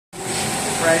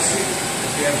pressing,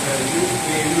 we have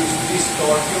used this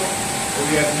torque, or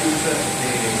we have used the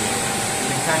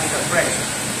mechanical pressing,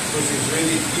 because it's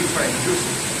really different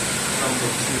juices from the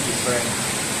two different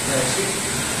pressing.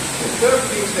 The third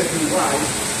thing that we write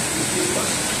is this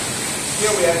one.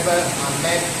 Here we have a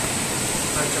map,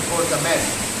 Franciacorta map.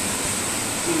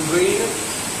 In green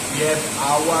we have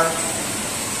our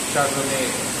Chardonnay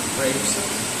grapes,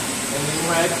 and in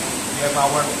red we have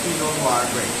our Pinot Noir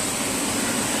grapes.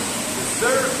 The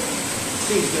third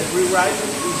thing that we write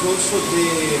is also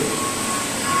the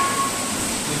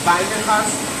binder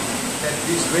cards that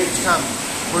these grapes come.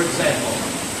 For example,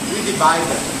 we divide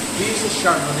this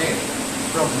Chardonnay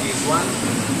from this one.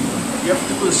 You have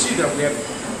to consider we have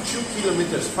 2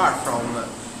 kilometers far from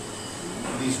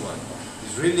this one.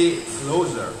 It's really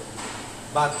closer,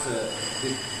 but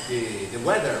the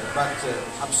weather, but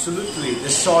absolutely the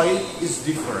soil is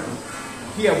different.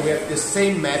 Here we have the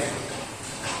same map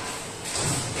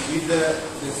with the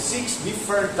 6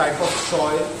 different type of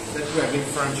soil that we have in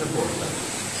Franciacorta.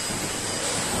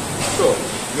 So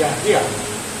we are here.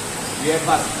 We have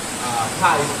a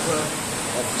type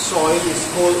of soil is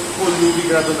called Luvi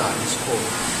Gradonale.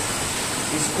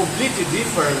 It's completely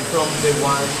different from the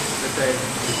one that I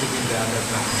put in the other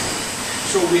glass.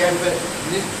 So we have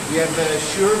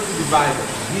sure to divide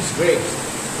these grapes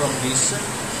from this,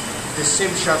 the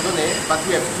same Chardonnay, but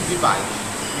we have to divide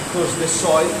because the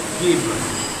soil gives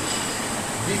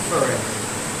different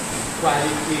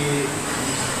quality,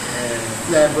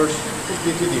 flavors,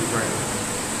 completely different.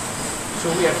 So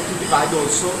we have to divide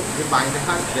also the binder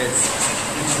that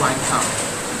each wine comes.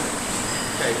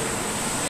 Okay.